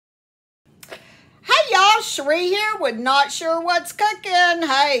Cherie here with Not Sure What's Cooking.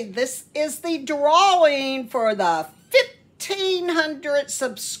 Hey, this is the drawing for the 1,500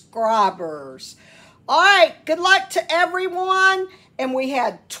 subscribers. All right, good luck to everyone. And we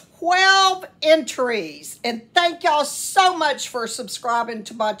had 12 entries. And thank y'all so much for subscribing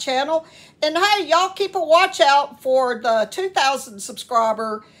to my channel. And hey, y'all keep a watch out for the 2,000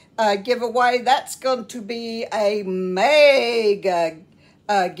 subscriber giveaway. That's going to be a mega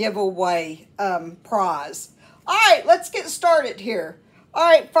giveaway prize. All right, let's get started here. All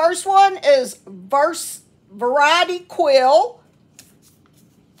right, first one is Variety Quill.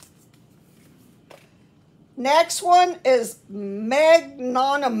 Next one is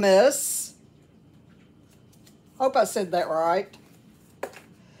Magnanimous. Hope I said that right.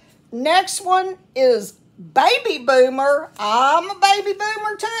 Next one is Baby Boomer. I'm a baby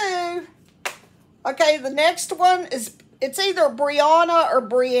boomer too. Okay, the next one is, it's either Brianna or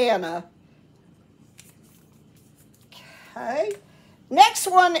Brianna. Okay. Next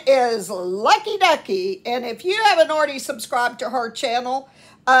one is Lucky Ducky. And if you haven't already subscribed to her channel,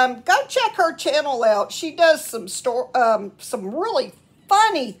 go check her channel out. She does some really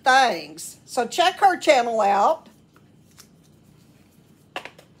funny things. So check her channel out.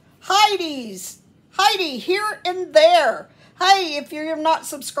 Heidi, Here and There. Hey, if you're not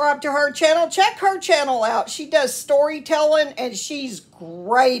subscribed to her channel, check her channel out. She does storytelling and she's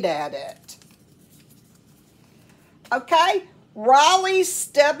great at it. Okay, Raleigh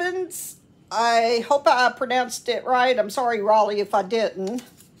Stebbins. I hope I pronounced it right. I'm sorry, Raleigh, if I didn't.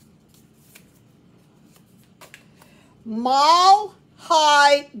 Mile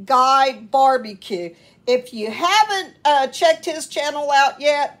High Guy Barbecue. If you haven't checked his channel out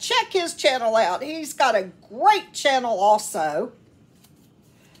yet, check his channel out. He's got a great channel also.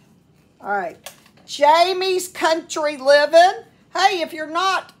 All right. Jamie's Country Living. Hey, if you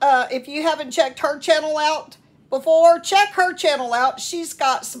haven't checked her channel out before, check her channel out. She's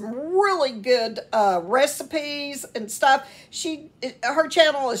got some really good recipes and stuff. Her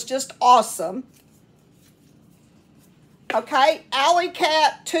channel is just awesome. Okay, Alley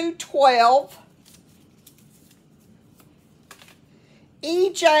Cat 212.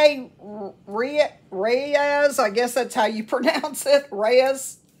 EJ Reyes, I guess that's how you pronounce it,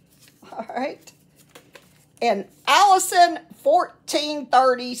 Reyes. All right. And Allison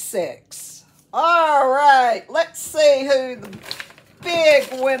 1436. All right, let's see who the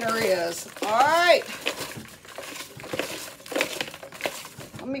big winner is. All right.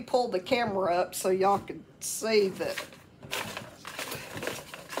 Let me pull the camera up so y'all can see that.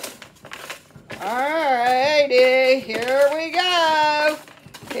 Alrighty, here we go.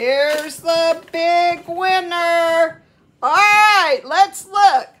 Here's the big winner. Alright, let's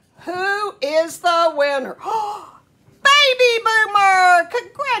look. Who is the winner? Baby Boomer!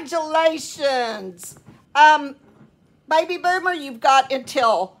 Congratulations. Baby Boomer, you've got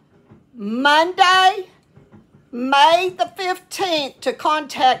until Monday, May the 15th to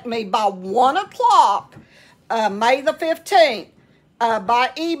contact me by 1 o'clock, May the 15th, by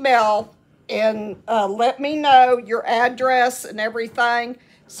email. And let me know your address and everything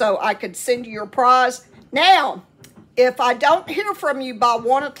so I could send you your prize. Now, if I don't hear from you by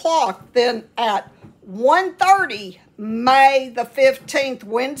 1 o'clock, then at 1:30, May the 15th,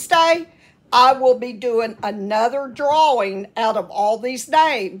 Wednesday, I will be doing another drawing out of all these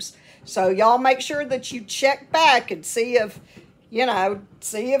names. So y'all make sure that you check back and see if,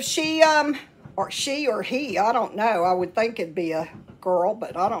 see if she, or she or he, I don't know. I would think it'd be a girl,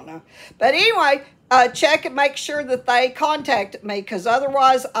 but I don't know. But anyway, check and make sure that they contacted me, because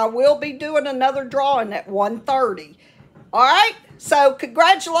otherwise I will be doing another drawing at 1:30. All right, so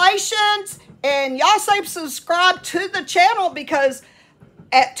congratulations, and y'all say subscribe to the channel, because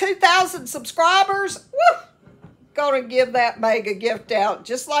at 2,000 subscribers, woo, gonna give that mega gift out,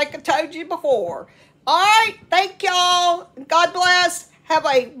 just like I told you before. All right, thank y'all. God bless. Have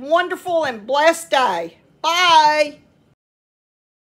a wonderful and blessed day. Bye.